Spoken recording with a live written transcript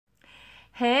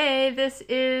Hey, this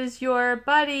is your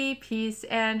buddy, Peace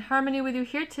and Harmony with you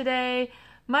here today.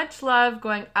 Much love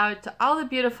going out to all the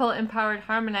beautiful empowered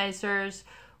harmonizers.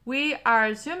 We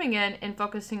are zooming in and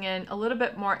focusing in a little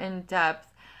bit more in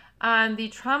depth on the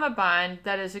trauma bond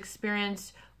that is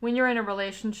experienced when you're in a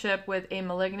relationship with a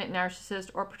malignant narcissist,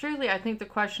 or particularly, I think the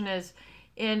question is,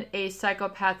 in a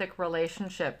psychopathic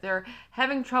relationship. They're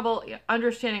having trouble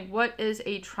understanding what is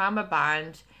a trauma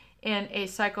bond in a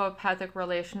psychopathic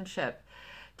relationship.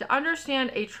 To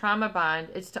understand a trauma bond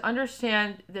is to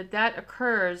understand that that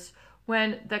occurs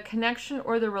when the connection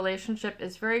or the relationship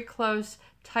is very close,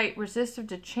 tight, resistant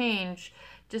to change,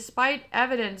 despite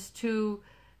evidence to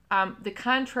the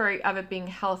contrary of it being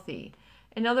healthy.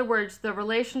 In other words, the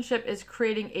relationship is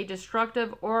creating a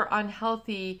destructive or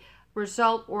unhealthy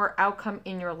result or outcome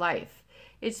in your life.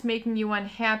 It's making you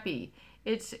unhappy.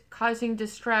 It's causing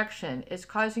distraction. It's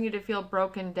causing you to feel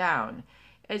broken down.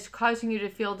 It's causing you to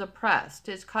feel depressed.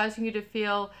 It's causing you to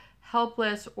feel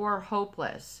helpless or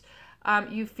hopeless.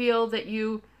 You feel that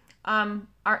you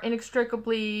are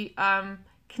inextricably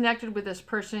connected with this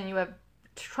person. You have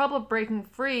trouble breaking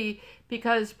free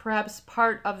because perhaps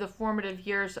part of the formative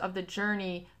years of the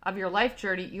journey, of your life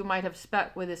journey, you might have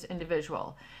spent with this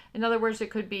individual. In other words,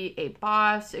 it could be a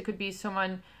boss. It could be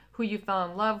someone who you fell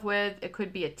in love with. It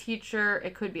could be a teacher.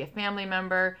 It could be a family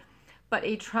member. But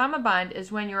a trauma bond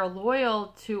is when you're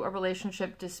loyal to a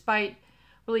relationship despite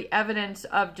really evidence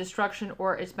of destruction,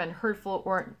 or it's been hurtful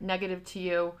or negative to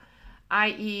you,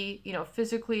 i.e.,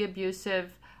 physically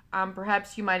abusive.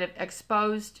 Perhaps you might have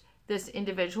exposed this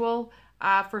individual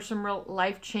for some real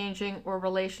life-changing or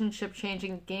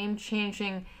relationship-changing,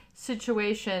 game-changing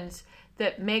situations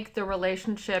that make the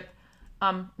relationship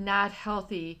not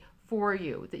healthy for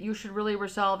you, that you should really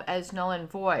resolve as null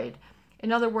and void.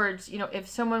 In other words, if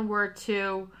someone were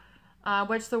to,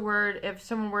 if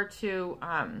someone were to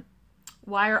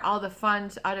wire all the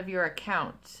funds out of your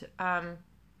account,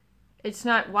 it's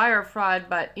not wire fraud,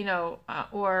 but,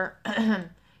 or,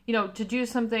 to do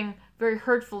something very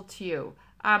hurtful to you.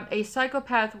 A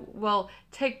psychopath will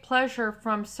take pleasure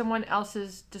from someone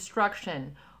else's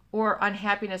destruction or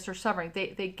unhappiness or suffering.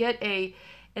 They get an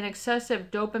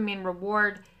excessive dopamine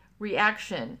reward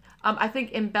reaction. I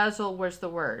think embezzle was the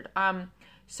word.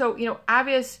 So,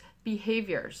 obvious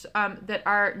behaviors that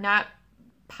are not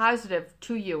positive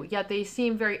to you, yet they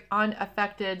seem very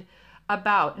unaffected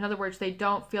about. In other words, they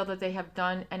don't feel that they have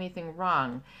done anything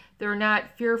wrong. They're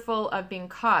not fearful of being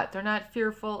caught. They're not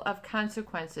fearful of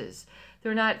consequences.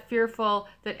 They're not fearful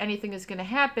that anything is going to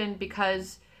happen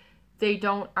because they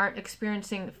aren't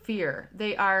experiencing fear.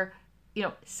 They are,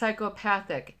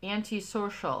 psychopathic,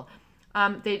 antisocial.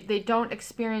 They don't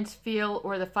experience feel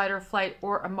or the fight or flight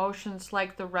or emotions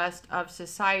like the rest of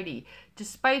society,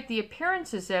 despite the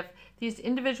appearance as if these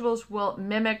individuals will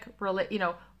mimic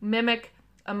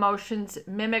emotions,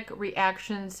 mimic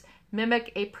reactions,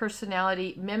 mimic a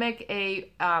personality, mimic a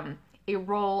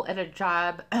role at a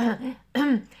job.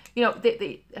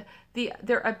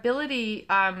 Their ability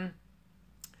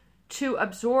to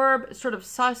absorb, sort of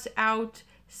suss out,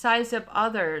 size up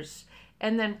others,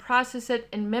 and then process it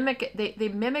and mimic it. They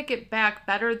mimic it back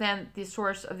better than the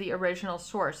source of the original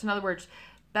source. In other words,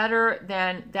 better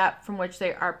than that from which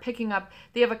they are picking up.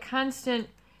 They have a constant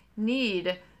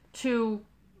need to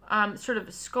sort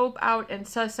of scope out and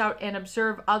suss out and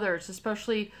observe others,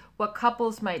 especially what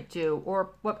couples might do, or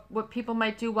what people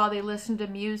might do while they listen to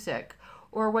music,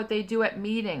 or what they do at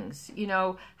meetings,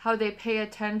 how they pay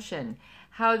attention,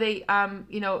 how they,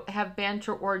 have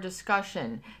banter or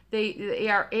discussion. They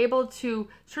are able to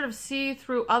sort of see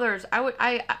through others.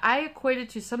 I equate it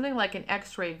to something like an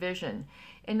X-ray vision.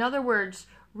 In other words,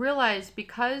 realize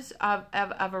because of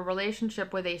a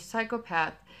relationship with a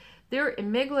psychopath, their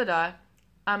amygdala,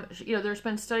 there's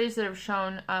been studies that have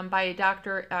shown by a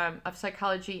doctor of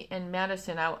psychology in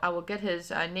Madison. I will get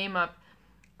his name up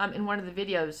in one of the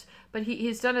videos, but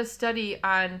he's done a study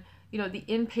on the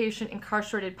inpatient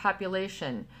incarcerated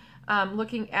population,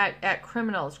 looking at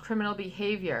criminal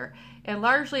behavior. And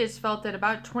largely it's felt that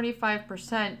about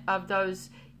 25% of those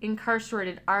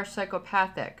incarcerated are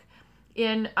psychopathic.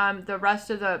 In the rest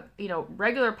of the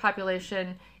regular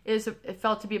population is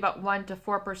felt to be about 1 to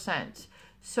 4%.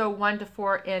 So 1 to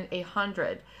 4 in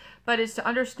 100. But it's to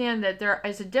understand that there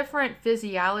is a different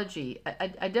physiology,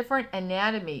 a different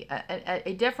anatomy,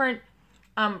 a different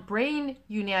brain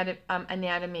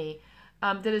anatomy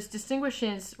that is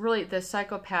distinguishing really the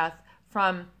psychopath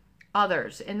from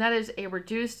others. And that is a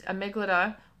reduced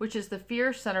amygdala, which is the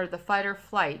fear center, the fight or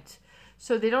flight.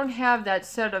 So they don't have that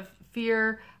set of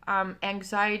fear,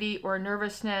 anxiety, or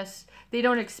nervousness. They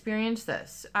don't experience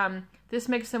this. This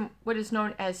makes them what is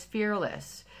known as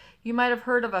fearless. You might have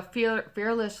heard of a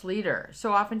fearless leader.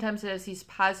 So oftentimes it has these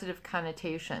positive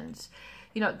connotations.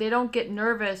 They don't get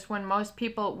nervous when most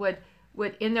people would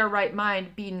in their right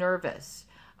mind be nervous.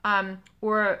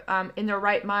 Or in their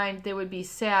right mind, they would be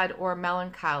sad or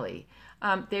melancholy.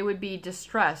 They would be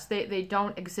distressed. They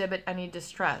don't exhibit any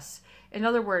distress. In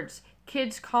other words,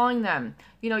 kids calling them,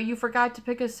 you forgot to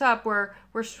pick us up.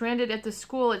 We're stranded at the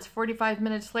school. It's 45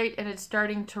 minutes late and it's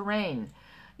starting to rain.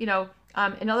 In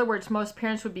other words, most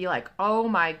parents would be like, oh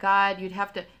my God, you'd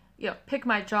have to, pick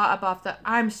my jaw up off the,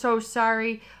 I'm so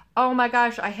sorry. Oh my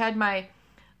gosh, I had my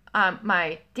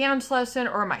dance lesson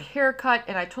or my haircut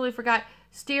and I totally forgot.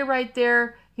 Stay right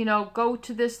there, go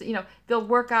to this, they'll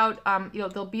work out,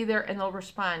 they'll be there and they'll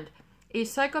respond. A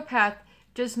psychopath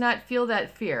does not feel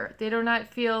that fear. They do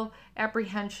not feel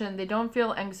apprehension. They don't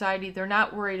feel anxiety. They're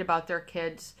not worried about their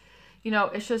kids.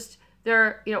 It's just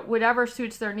they're, whatever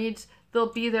suits their needs,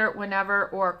 they'll be there whenever,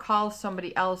 or call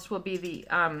somebody else will be the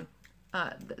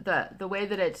way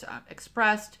that it's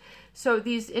expressed. So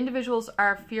these individuals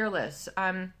are fearless.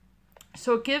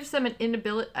 So it gives them an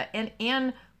inability,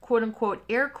 an quote unquote,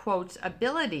 air quotes,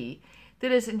 ability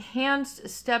that is enhanced,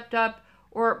 stepped up,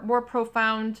 or more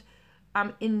profound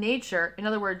in nature. In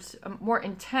other words, more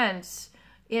intense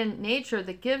in nature,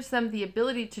 that gives them the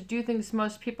ability to do things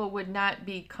most people would not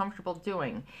be comfortable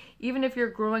doing. Even if you're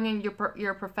growing in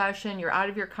your profession, you're out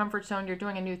of your comfort zone, you're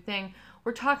doing a new thing,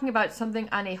 we're talking about something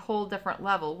on a whole different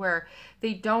level where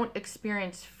they don't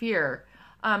experience fear.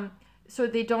 So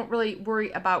they don't really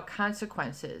worry about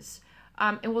consequences.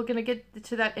 And we're going to get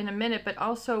to that in a minute, but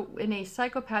also in a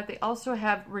psychopath, they also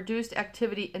have reduced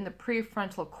activity in the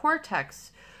prefrontal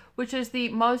cortex, which is the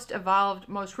most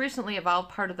recently evolved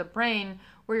part of the brain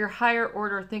where your higher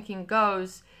order thinking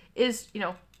is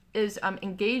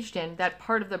engaged in. That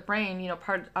part of the brain,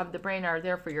 part of the brain are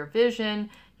there for your vision,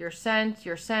 your sense,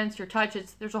 your touch.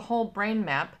 There's a whole brain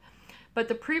map. But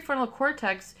the prefrontal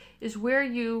cortex is where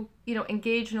you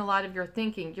engage in a lot of your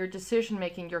thinking, your decision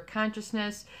making, your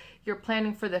consciousness, your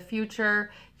planning for the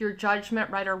future, your judgment,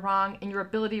 right or wrong, and your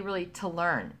ability really to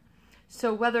learn.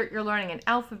 So whether you're learning an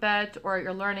alphabet or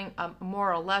you're learning a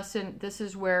moral lesson, this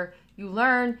is where you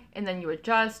learn and then you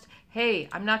adjust. Hey,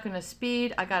 I'm not going to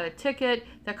speed. I got a ticket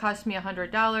that cost me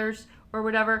 $100 or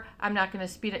whatever. I'm not going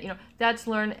to speed it. That's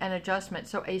learn and adjustment.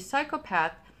 So a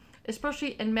psychopath,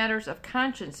 especially in matters of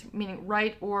conscience, meaning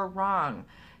right or wrong,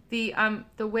 the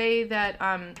way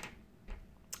that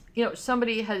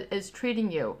somebody is treating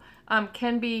you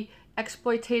can be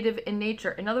exploitative in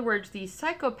nature. In other words, the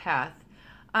psychopath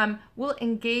will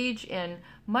engage in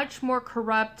much more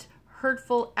corrupt,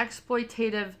 hurtful,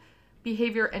 exploitative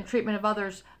behavior and treatment of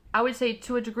others, I would say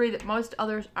to a degree that most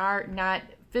others are not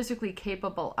physically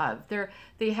capable of.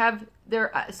 They have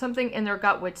something in their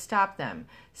gut would stop them.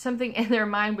 Something in their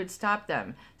mind would stop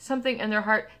them. Something in their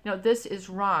heart, this is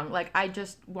wrong. Like, I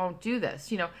just won't do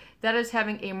this. That is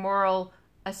having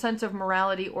a sense of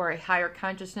morality or a higher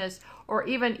consciousness, or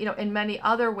even, in many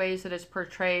other ways that is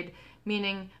portrayed,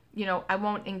 meaning, I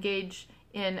won't engage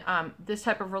in this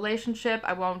type of relationship.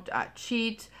 I won't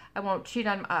cheat. I won't cheat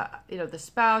on, the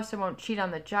spouse. I won't cheat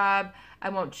on the job. I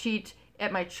won't cheat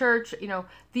at my church.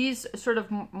 These sort of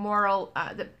moral,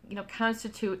 that,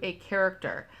 constitute a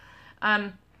character.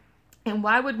 And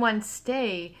why would one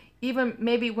stay, even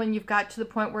maybe when you've got to the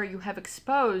point where you have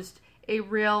exposed a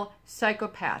real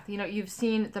psychopath? You've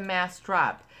seen the mask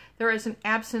drop. There is an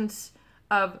absence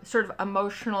of sort of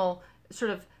emotional,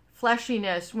 sort of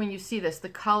fleshiness when you see this. The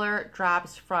color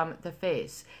drops from the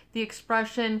face. The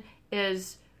expression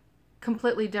is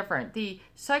completely different. The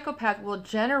psychopath will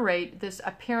generate this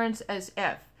appearance as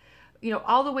if,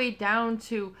 all the way down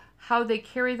to how they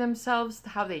carry themselves,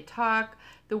 how they talk,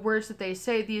 the words that they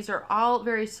say. These are all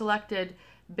very selected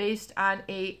based on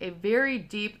a very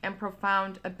deep and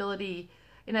profound ability.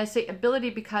 And I say ability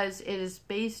because it is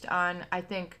based on, I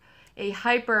think, a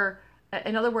hyper,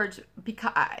 in other words,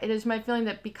 because it is my feeling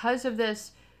that because of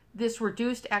this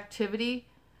reduced activity,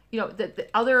 that the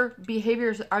other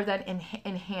behaviors are then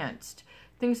enhanced.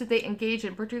 Things that they engage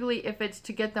in, particularly if it's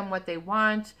to get them what they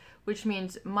want, which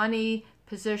means money,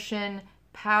 position,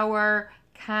 power,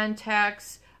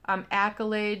 contacts,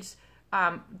 accolades,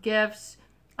 gifts,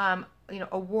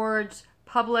 awards,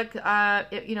 public,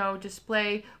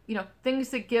 display, things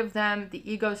that give them the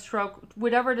ego stroke,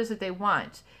 whatever it is that they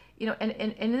want, and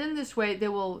in this way they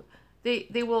will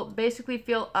basically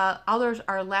feel others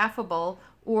are laughable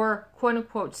or quote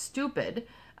unquote stupid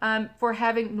for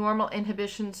having normal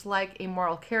inhibitions like a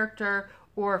moral character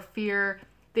or fear.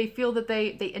 They feel that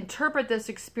they interpret this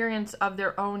experience of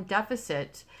their own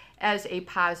deficit as a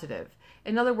positive.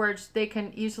 In other words, they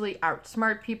can easily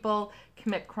outsmart people,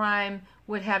 commit crime,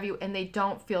 what have you, and they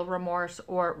don't feel remorse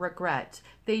or regret.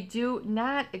 They do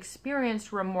not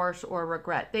experience remorse or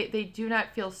regret. They do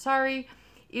not feel sorry,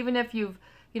 even if you've,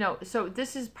 so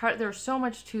this is there's so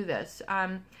much to this.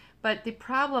 But the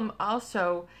problem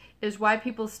also is why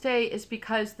people stay is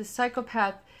because the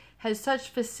psychopath has such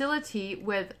facility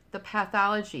with the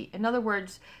pathology. In other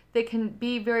words, they can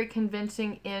be very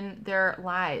convincing in their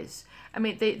lies. I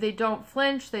mean, they don't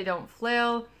flinch, they don't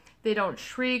flail, they don't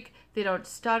shriek, they don't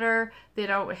stutter, they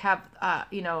don't have, a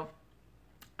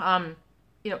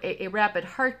rapid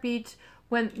heartbeat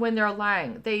when they're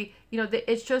lying.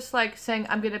 It's just like saying,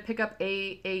 I'm going to pick up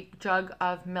a jug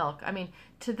of milk. I mean,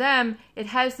 to them, it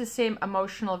has the same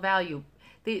emotional value.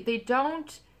 They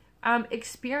don't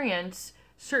experience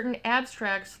certain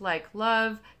abstracts like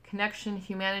love, connection,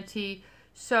 humanity.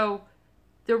 So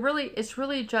it's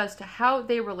really just how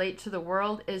they relate to the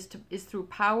world is through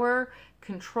power,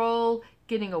 control,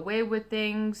 getting away with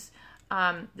things.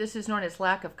 This is known as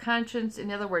lack of conscience.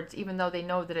 In other words, even though they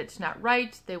know that it's not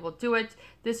right, they will do it.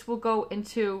 This will go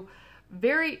into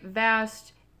very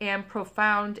vast and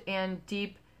profound and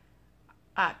deep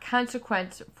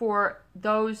consequence for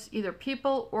those either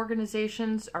people,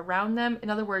 organizations around them. In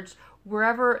other words,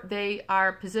 wherever they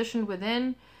are positioned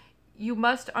within, you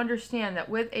must understand that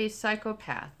with a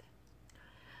psychopath,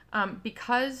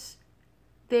 because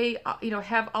they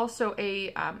have also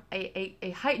a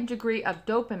heightened degree of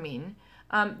dopamine.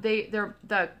 The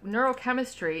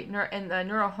neurochemistry and the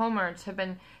neurohormones have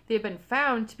been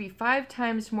found to be 5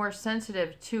 times more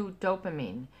sensitive to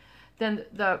dopamine than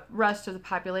the rest of the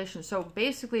population. So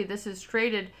basically, this is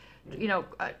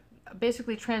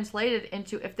basically translated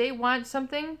into if they want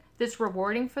something that's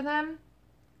rewarding for them,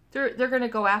 they're going to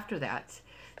go after that.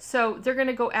 So they're going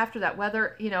to go after that,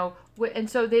 whether and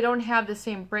so they don't have the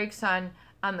same brakes on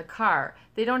the car.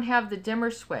 They don't have the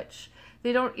dimmer switch.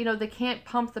 They don't, they can't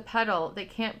pump the pedal. They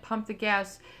can't pump the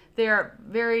gas. They are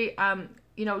very,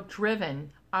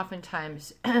 driven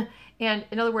oftentimes. And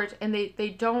in other words, and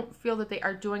they don't feel that they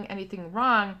are doing anything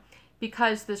wrong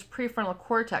because this prefrontal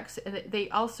cortex, they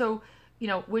also,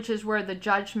 which is where the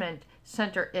judgment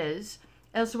center is,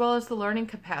 as well as the learning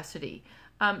capacity.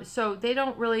 So they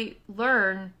don't really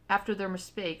learn after their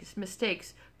mistakes,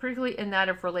 particularly in that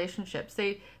of relationships.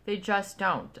 They just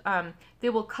don't. They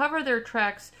will cover their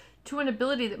tracks to an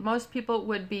ability that most people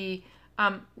would be,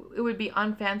 it would be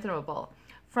unfathomable.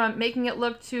 From making it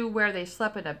look to where they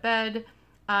slept in a bed,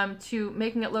 to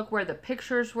making it look where the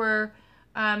pictures were,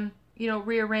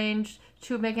 rearranged,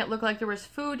 to making it look like there was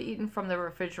food eaten from the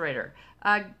refrigerator,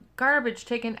 garbage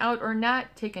taken out or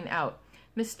not taken out,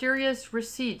 mysterious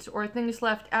receipts or things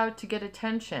left out to get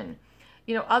attention.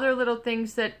 Other little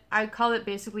things that I call it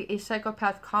basically a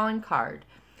psychopath calling card,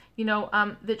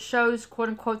 that shows, quote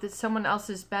unquote, that someone else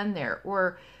has been there,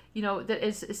 or, that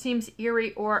it seems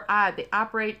eerie or odd. They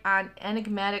operate on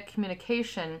enigmatic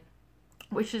communication,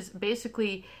 which is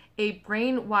basically a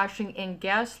brainwashing and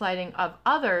gaslighting of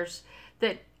others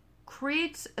that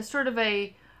creates a sort of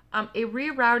a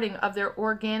rerouting of their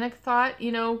organic thought,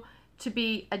 to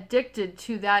be addicted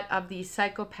to that of the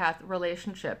psychopath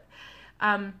relationship.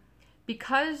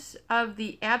 Because of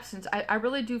the absence, I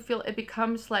really do feel it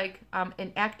becomes like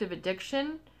an active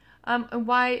addiction, and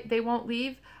why they won't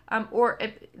leave, or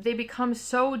they become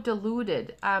so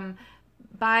deluded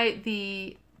by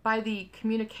the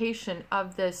communication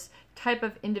of this type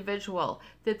of individual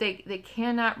that they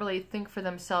cannot really think for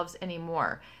themselves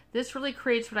anymore. This really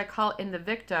creates what I call in the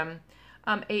victim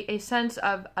a sense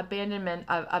of abandonment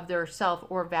of their self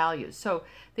or values. So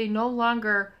they no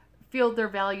longer feel their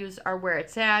values are where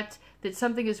it's at, that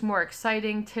something is more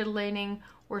exciting, titillating,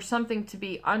 or something to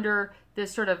be under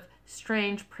this sort of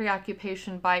strange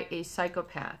preoccupation by a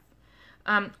psychopath.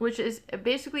 Which is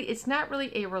basically, it's not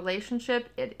really a relationship,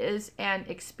 it is an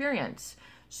experience.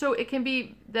 So it can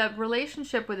be, the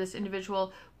relationship with this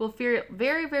individual will feel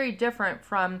very, very different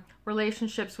from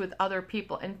relationships with other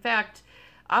people. In fact,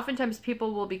 oftentimes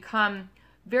people will become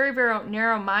very, very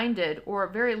narrow-minded or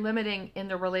very limiting in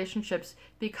their relationships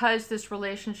because this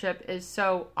relationship is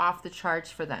so off the charts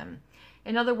for them.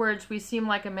 In other words, we seem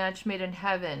like a match made in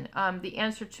heaven. The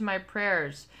answer to my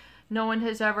prayers. No one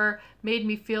has ever made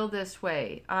me feel this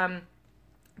way.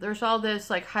 There's all this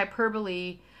like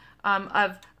hyperbole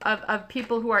of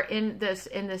people who are in this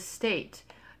state.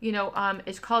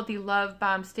 It's called the love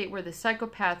bomb state, where the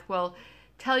psychopath will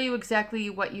tell you exactly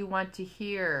what you want to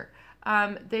hear.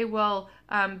 They will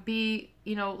be,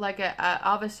 like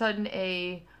all of a sudden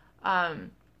a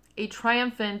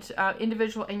triumphant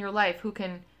individual in your life who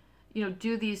can,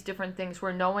 do these different things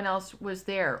where no one else was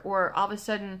there, or all of a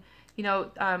sudden,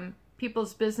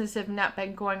 people's business have not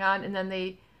been going on, and then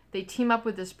they they team up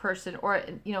with this person, or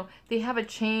they have a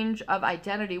change of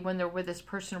identity when they're with this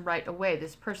person right away.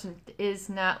 This person is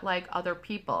not like other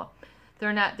people.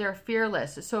 They're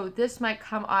fearless. So this might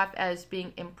come off as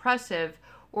being impressive,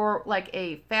 or like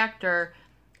a factor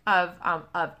of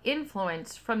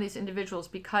influence from these individuals,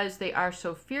 because they are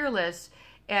so fearless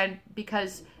and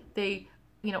because they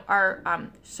are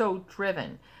so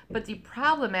driven. But the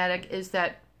problematic is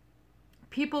that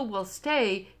people will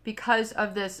stay because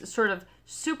of this sort of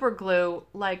super glue,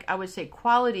 like I would say,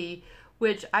 quality,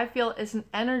 which I feel is an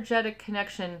energetic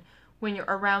connection when you're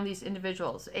around these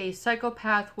individuals. A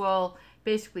psychopath will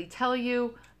basically tell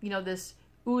you, this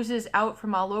oozes out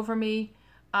from all over me,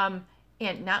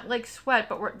 and not like sweat,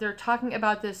 but they're talking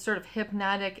about this sort of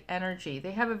hypnotic energy.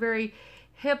 They have a very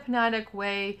hypnotic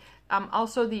way.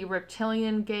 Also, the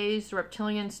reptilian gaze, the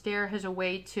reptilian stare, has a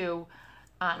way to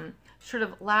sort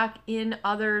of lock in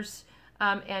others,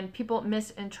 and people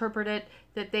misinterpret it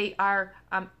that they are,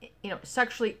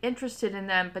 sexually interested in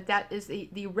them, but that is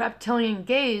the reptilian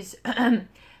gaze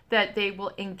that they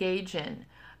will engage in.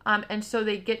 And so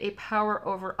they get a power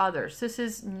over others. This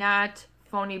is not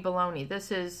phony baloney.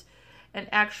 This is an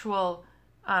actual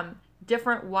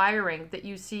different wiring that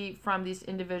you see from these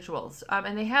individuals.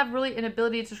 And they have really an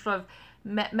ability to sort of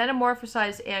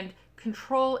metamorphosize and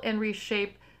control and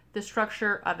reshape the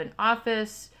structure of an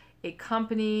office, a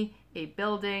company, a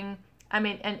building. And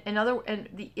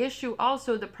the issue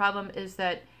also, the problem is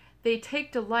that they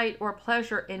take delight or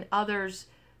pleasure in others'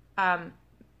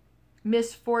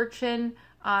 misfortune,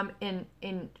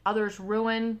 in others'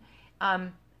 ruin.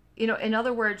 In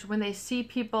other words, when they see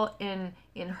people in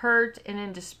hurt and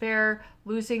in despair,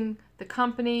 losing the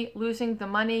company, losing the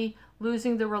money,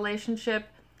 losing the relationship,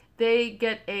 they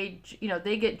get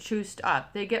juiced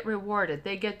up, they get rewarded,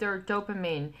 they get their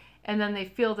dopamine, and then they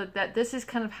feel that this is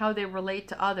kind of how they relate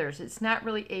to others. It's not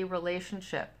really a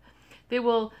relationship. They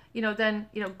will, then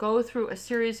go through a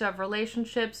series of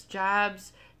relationships,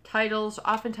 jobs, titles,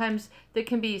 oftentimes that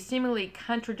can be seemingly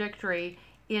contradictory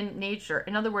in nature.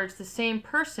 In other words, the same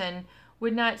person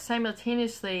would not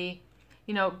simultaneously,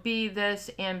 be this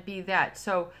and be that.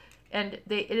 So, it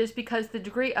is because the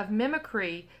degree of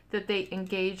mimicry that they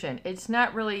engage in. It's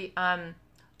not really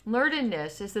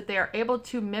learnedness, is that they are able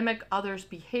to mimic others'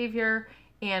 behavior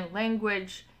and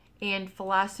language and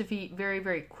philosophy very,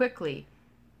 very quickly.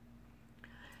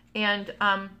 And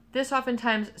this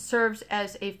oftentimes serves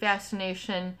as a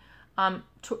fascination, and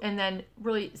then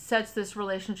really sets this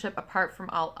relationship apart from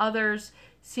all others,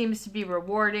 seems to be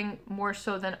rewarding more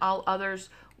so than all others,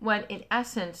 when in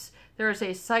essence there is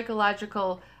a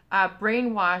psychological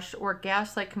brainwash or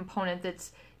gaslight component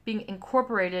that's being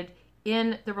incorporated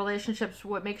in the relationships,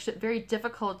 what makes it very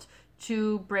difficult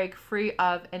to break free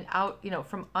of and out,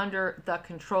 from under the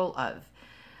control of.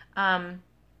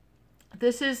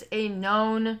 This is a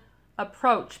known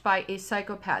approach by a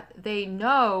psychopath. They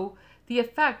know the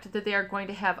effect that they are going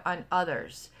to have on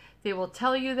others. They will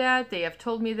tell you that. They have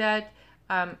told me that.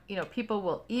 People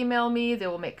will email me. They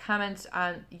will make comments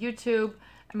on YouTube.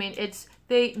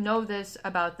 They know this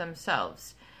about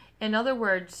themselves. In other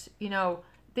words, it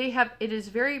is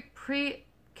very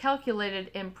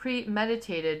pre-calculated and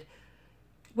premeditated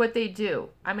what they do.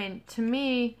 To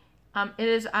me, it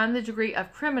is on the degree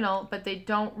of criminal, but they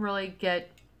don't really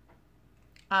get,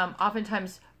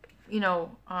 oftentimes, they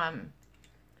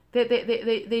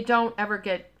don't ever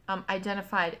get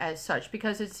identified as such,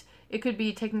 because it could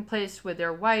be taking place with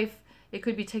their wife, it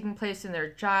could be taking place in their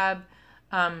job,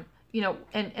 and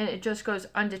it just goes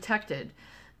undetected.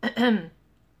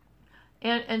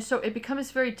 And so it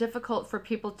becomes very difficult for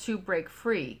people to break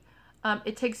free.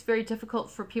 It takes very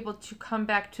difficult for people to come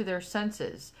back to their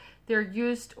senses. They're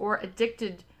used or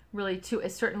addicted really to a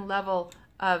certain level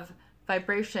of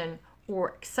vibration or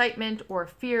excitement or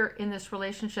fear in this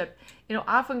relationship,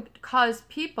 often cause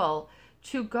people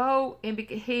to go and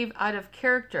behave out of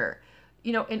character,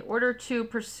 in order to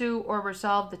pursue or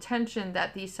resolve the tension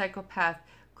that the psychopath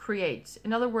creates.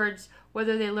 In other words,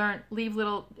 whether they leave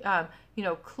little,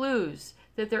 clues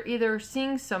that they're either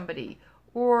seeing somebody,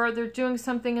 or they're doing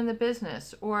something in the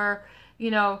business, or,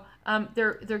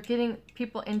 they're getting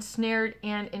people ensnared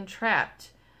and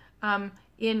entrapped,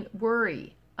 in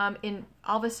worry, in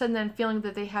all of a sudden then feeling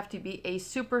that they have to be a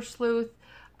super sleuth,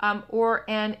 or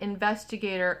an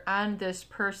investigator on this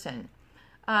person.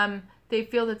 They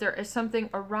feel that there is something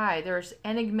awry. There's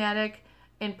enigmatic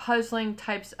and puzzling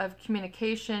types of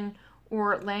communication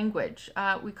or language.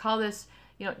 We call this,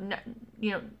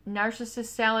 narcissist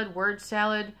salad, word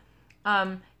salad,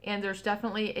 and there's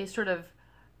definitely a sort of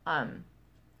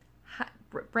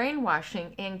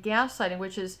brainwashing and gaslighting,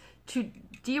 which is to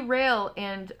derail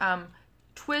and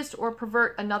twist or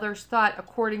pervert another's thought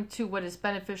according to what is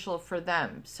beneficial for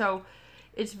them. So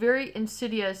it's very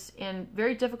insidious and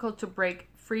very difficult to break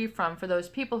free from for those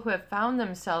people who have found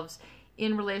themselves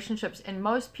in relationships. And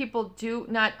most people do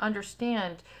not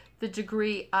understand the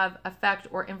degree of effect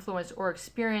or influence or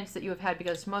experience that you have had,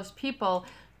 because most people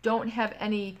don't have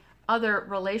any other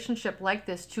relationship like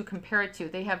this to compare it to.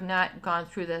 They have not gone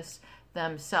through this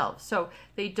themselves. So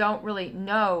they don't really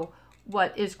know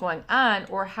what is going on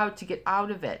or how to get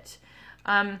out of it.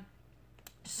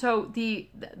 So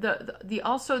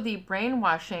also the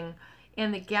brainwashing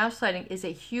and the gaslighting is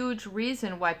a huge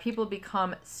reason why people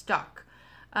become stuck,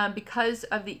 because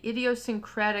of the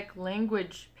idiosyncratic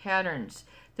language patterns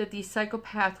that the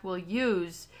psychopath will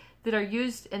use, that are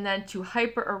used and then to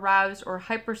hyper arouse or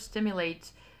hyper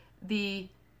stimulate the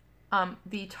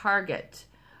target,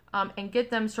 and get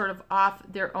them sort of off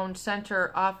their own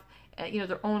center, off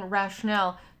their own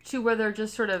rationale, to where they're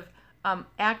just sort of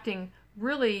acting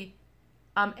really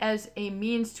as a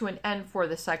means to an end for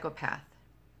the psychopath,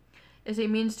 as a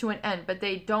means to an end. But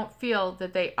they don't feel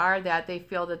that they are that. They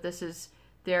feel that this is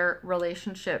their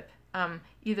relationship,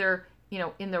 either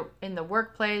in the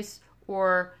workplace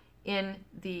or in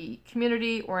the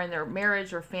community or in their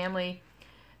marriage or family.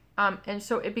 And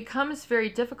so it becomes very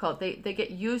difficult. They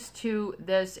get used to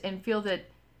this and feel that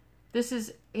this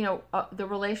is, the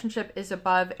relationship is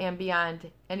above and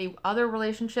beyond any other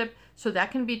relationship. So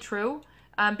that can be true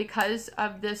because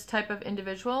of this type of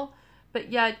individual.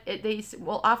 But yet they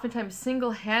will oftentimes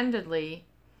single-handedly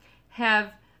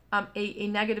have a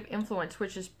negative influence,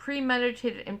 which is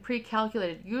premeditated and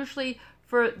pre-calculated, usually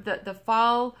for the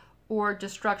fall or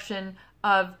destruction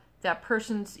of that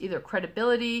person's either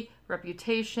credibility,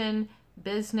 reputation,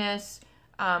 business,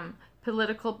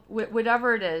 political,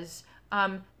 whatever it is.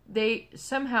 They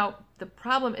somehow, the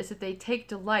problem is that they take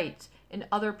delight in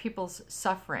other people's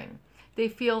suffering. They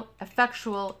feel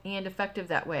effectual and effective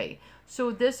that way.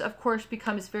 So this, of course,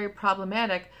 becomes very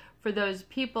problematic for those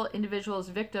people, individuals,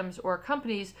 victims, or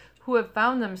companies who have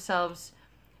found themselves,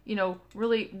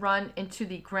 really run into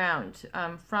the ground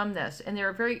from this. And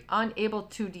they're very unable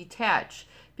to detach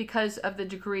because of the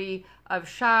degree of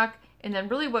shock, and then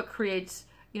really what creates,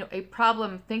 a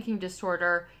problem thinking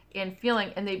disorder and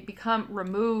feeling, and they become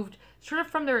removed sort of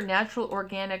from their natural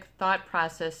organic thought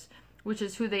process, which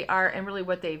is who they are and really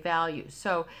what they value.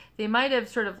 So they might have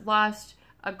sort of lost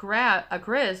a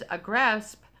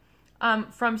grasp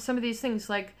from some of these things,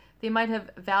 like they might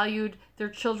have valued their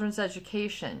children's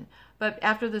education, but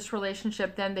after this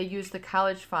relationship, then they use the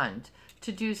college fund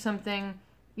to do something,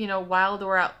 wild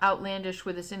or outlandish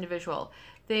with this individual.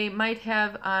 They might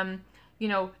have,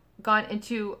 gone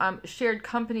into shared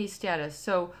company status,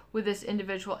 so with this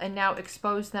individual, and now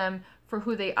expose them for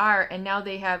who they are, and now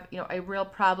they have, a real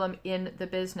problem in the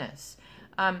business.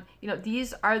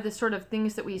 These are the sort of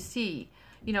things that we see.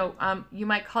 You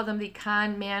might call them the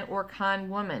con man or con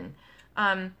woman.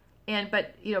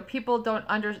 But people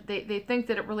don't they think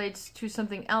that it relates to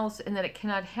something else and that it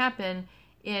cannot happen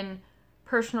in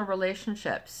personal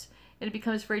relationships. And it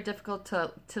becomes very difficult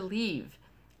to leave,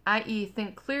 i.e.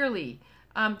 think clearly.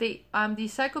 The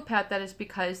psychopath, that is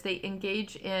because they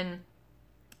engage in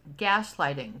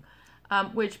gaslighting,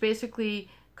 which basically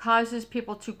causes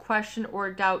people to question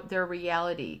or doubt their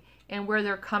reality and where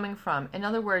they're coming from. In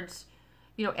other words,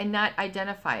 and not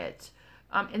identify it.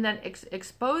 And then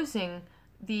exposing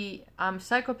the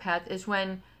psychopath is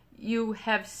when you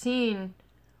have seen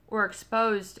or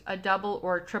exposed a double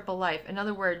or triple life. In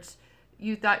other words,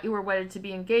 you thought you were wedded to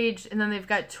be engaged, and then they've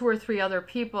got 2 or 3 other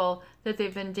people that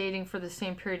they've been dating for the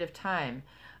same period of time.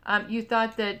 You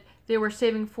thought that they were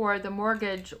saving for the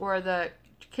mortgage or the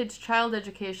kid's child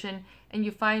education, and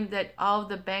you find that all of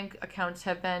the bank accounts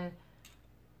have been,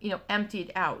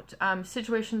 emptied out.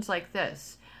 Situations like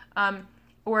this.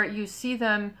 Or you see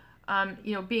them,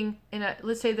 being in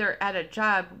let's say they're at a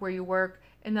job where you work,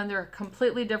 and then they're a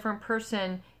completely different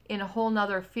person in a whole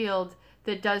nother field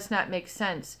that does not make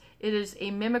sense. It is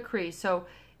a mimicry. So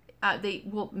they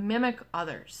will mimic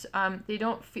others. They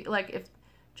don't feel like, if,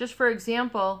 just for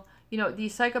example, the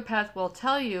psychopath will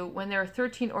tell you when they're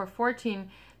 13 or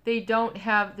 14, they don't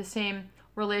have the same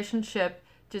relationship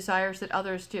desires that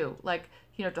others do. Like,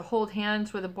 to hold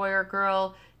hands with a boy or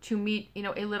girl, to meet,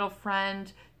 a little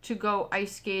friend, to go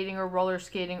ice skating or roller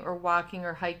skating or walking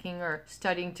or hiking or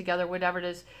studying together, whatever it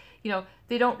is.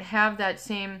 They don't have that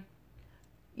same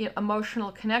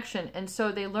emotional connection, and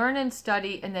so they learn and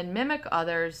study and then mimic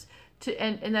others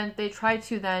and then they try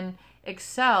to then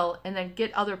excel and then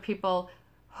get other people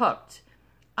hooked.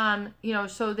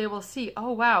 So they will see,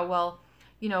 oh wow, well,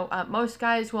 most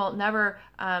guys will never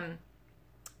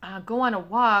go on a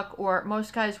walk, or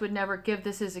most guys would never give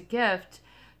this as a gift,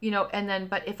 and then,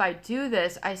 but if I do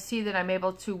this, I see that I'm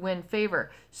able to win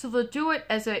favor. So they'll do it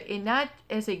as not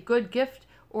as a good gift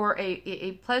or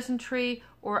a pleasantry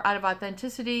or out of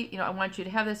authenticity. I want you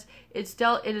to have this.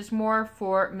 It is more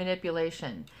for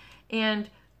manipulation, and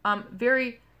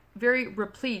very, very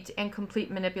replete and complete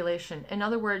manipulation. In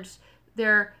other words,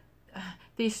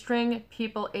 they string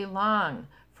people along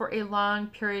for a long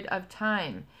period of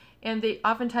time. And they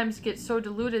oftentimes get so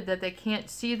deluded that they can't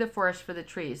see the forest for the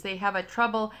trees. They have a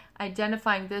trouble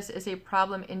identifying this as a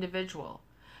problem individual.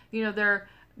 They've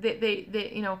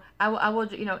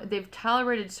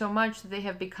tolerated so much that they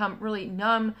have become really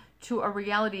numb to a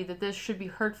reality that this should be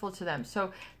hurtful to them.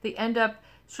 So they end up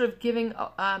sort of giving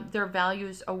their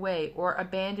values away or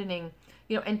abandoning,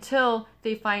 until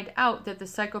they find out that the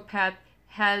psychopath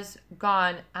has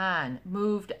gone on,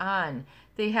 moved on.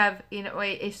 They have,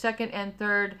 a second and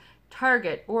third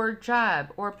target or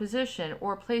job or position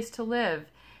or place to live.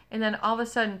 And then all of a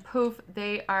sudden, poof,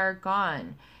 they are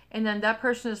gone. And then that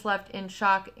person is left in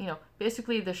shock,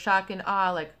 basically the shock and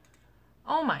awe, like,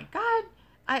 oh my God,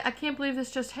 I can't believe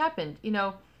this just happened,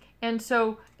 And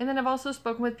so, and then I've also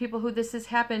spoken with people who this has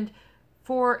happened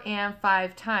 4 and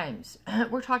 5 times.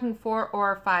 We're talking 4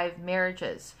 or 5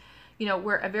 marriages,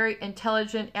 where a very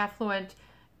intelligent, affluent,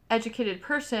 educated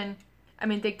person,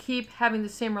 they keep having the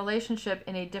same relationship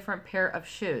in a different pair of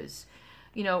shoes,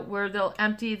 where they'll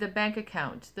empty the bank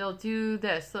account, they'll do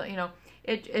this,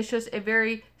 it's just a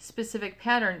very specific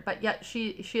pattern, but yet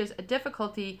she has a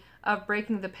difficulty of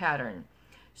breaking the pattern.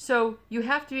 So you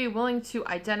have to be willing to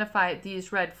identify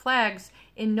these red flags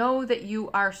and know that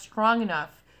you are strong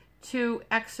enough to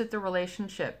exit the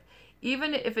relationship.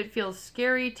 Even if it feels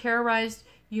scary, terrorized,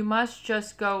 you must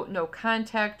just go no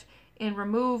contact and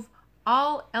remove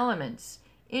all elements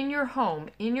in your home,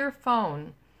 in your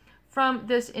phone, from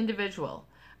this individual.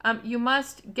 You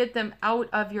must get them out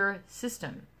of your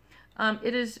system.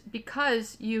 It is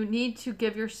because you need to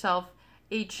give yourself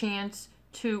a chance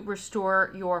to restore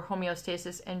your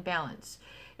homeostasis and balance.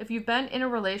 If you've been in a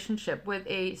relationship with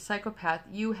a psychopath,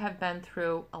 you have been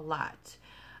through a lot.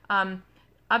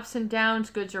 Ups and downs,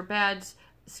 goods or bads,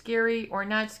 scary or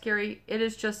not scary. It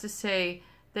is just to say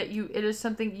that it is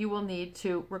something you will need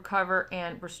to recover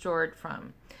and restore it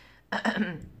from.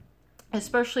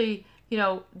 Especially,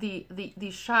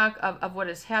 the shock of what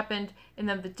has happened, and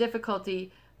then the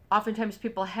difficulty oftentimes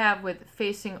people have with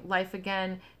facing life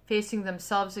again, facing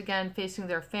themselves again, facing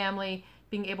their family,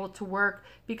 being able to work,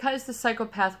 because the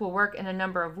psychopath will work in a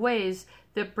number of ways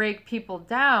that break people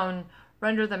down,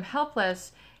 render them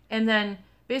helpless, and then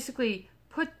basically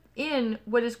put in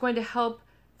what is going to help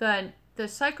the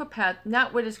psychopath,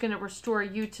 not what is going to restore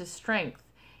you to strength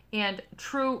and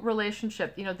true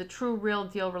relationship, the true real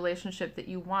deal relationship that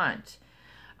you want.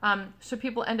 So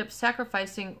people end up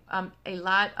sacrificing a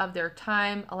lot of their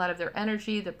time, a lot of their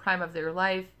energy, the prime of their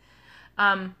life.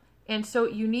 And so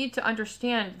you need to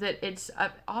understand that it's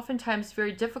oftentimes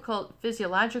very difficult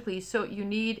physiologically, so you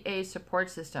need a support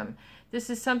system. This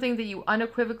is something that you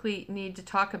unequivocally need to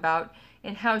talk about.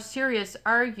 And how serious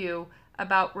are you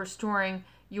about restoring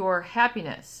your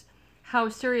happiness? How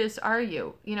serious are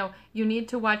you? You need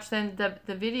to watch then the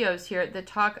videos here that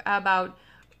talk about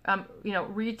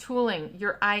retooling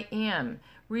your I am,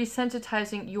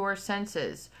 resensitizing your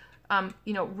senses,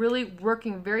 really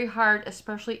working very hard,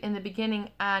 especially in the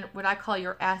beginning, on what I call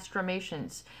your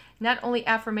affirmations. Not only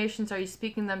affirmations are you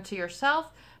speaking them to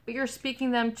yourself, but you're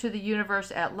speaking them to the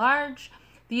universe at large.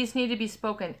 These need to be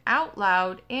spoken out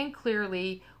loud and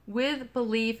clearly with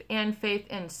belief and faith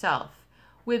in self,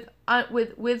 with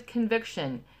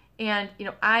conviction, and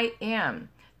I am.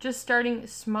 Just starting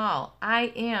small,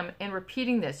 I am, and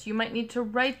repeating this. You might need to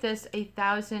write this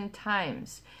 1,000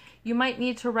 times. You might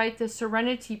need to write the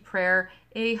serenity prayer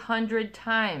 100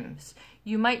 times.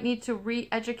 You might need to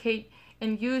re-educate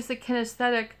and use the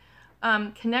kinesthetic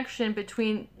connection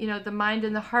between the mind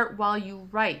and the heart while you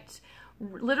write.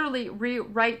 Literally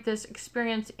rewrite this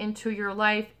experience into your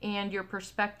life and your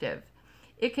perspective.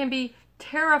 It can be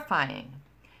terrifying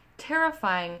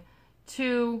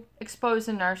to expose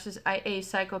a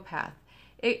psychopath.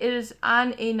 It is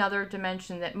on another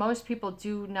dimension that most people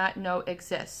do not know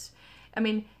exists.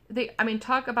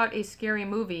 Talk about a scary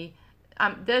movie.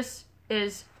 This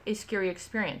is a scary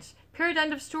experience. Period,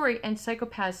 end of story. And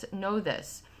psychopaths know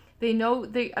this. They know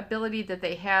the ability that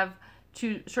they have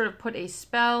to sort of put a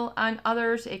spell on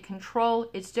others, a control.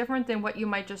 It's different than what you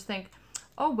might just think,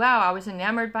 oh wow, I was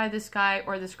enamored by this guy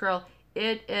or this girl.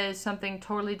 It is something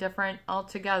totally different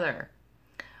altogether.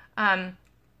 And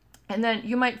then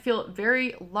you might feel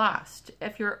very lost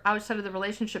if you're outside of the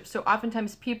relationship. So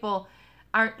oftentimes people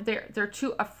they're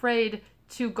too afraid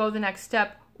to go the next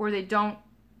step, or they don't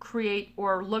create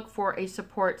or look for a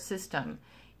support system.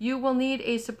 You will need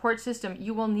a support system.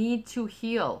 You will need to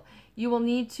heal. You will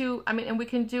need to, and we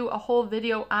can do a whole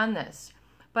video on this,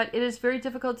 but it is very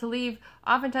difficult to leave.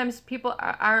 Oftentimes people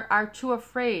are too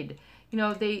afraid.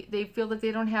 They feel that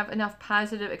they don't have enough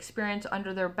positive experience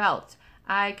under their belt.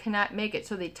 I cannot make it.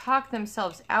 So they talk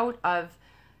themselves out of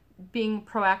being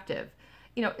proactive.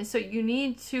 So you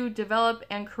need to develop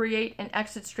and create an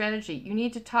exit strategy. You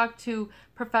need to talk to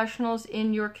professionals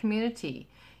in your community.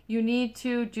 You need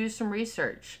to do some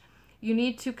research. You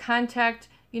need to contact,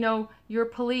 your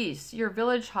police, your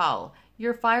village hall,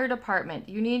 your fire department.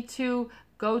 You need to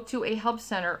go to a help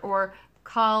center or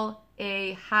call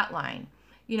a hotline.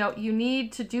 You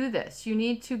need to do this. You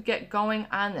need to get going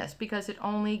on this, because it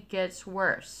only gets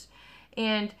worse.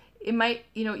 And it might,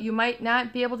 you might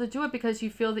not be able to do it because you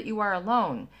feel that you are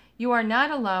alone. You are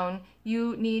not alone.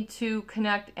 You need to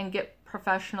connect and get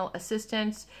professional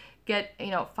assistance,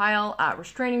 file a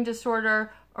restraining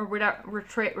disorder or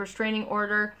restraining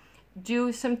order,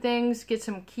 do some things, get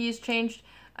some keys changed.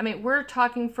 We're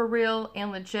talking for real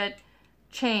and legit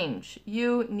change.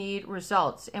 You need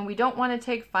results, and we don't want to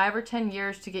take 5 or 10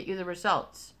 years to get you the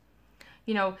results.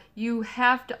 You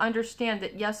have to understand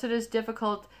that yes, it is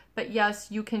difficult, but yes,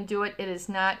 you can do it. It is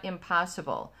not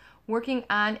impossible. Working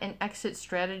on an exit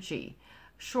strategy,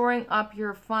 shoring up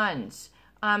your funds,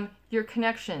 your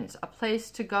connections, a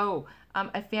place to go,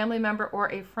 a family member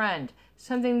or a friend,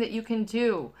 something that you can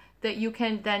do, that you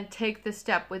can then take the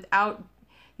step without,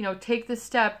 take the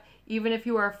step even if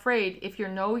you are afraid. If you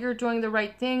know you're doing the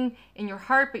right thing in your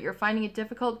heart, but you're finding it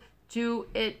difficult, do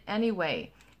it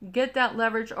anyway. Get that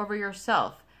leverage over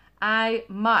yourself. I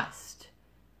must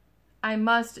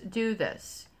do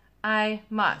this. I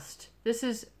must. This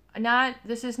is not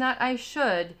I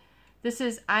should. This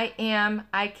is I am,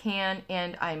 I can,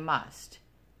 and I must.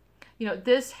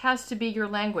 This has to be your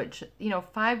language.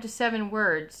 5 to 7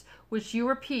 words, which you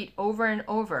repeat over and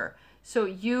over, so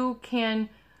you can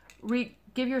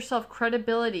give yourself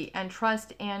credibility and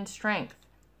trust and strength.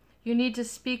 You need to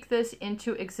speak this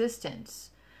into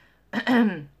existence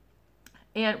and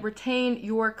retain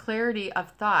your clarity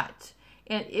of thought.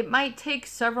 And it might take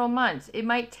several months. It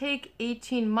might take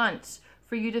 18 months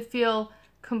for you to feel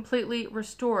completely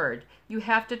restored. You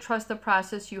have to trust the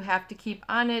process. You have to keep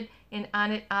on it and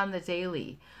on it on the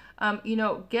daily.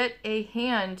 Get a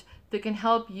hand that can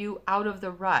help you out of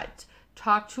the rut.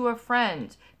 Talk to a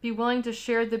friend. Be willing to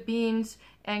share the beans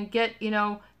and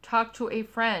talk to a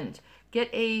friend. Get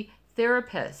a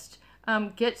therapist.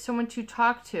 Get someone to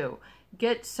talk to.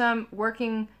 Get some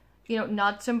working,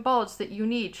 nuts and bolts that you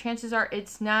need. Chances are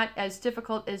it's not as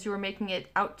difficult as you are making it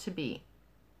out to be.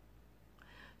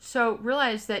 So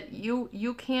realize that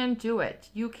you can do it.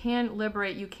 You can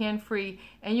liberate, you can free,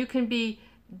 and you can be,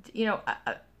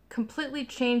 completely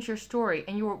change your story,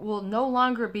 and you will no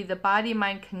longer be the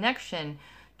body-mind connection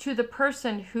to the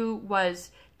person who was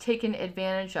taken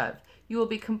advantage of. You will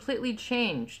be completely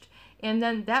changed. And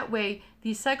then that way,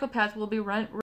 the psychopath will be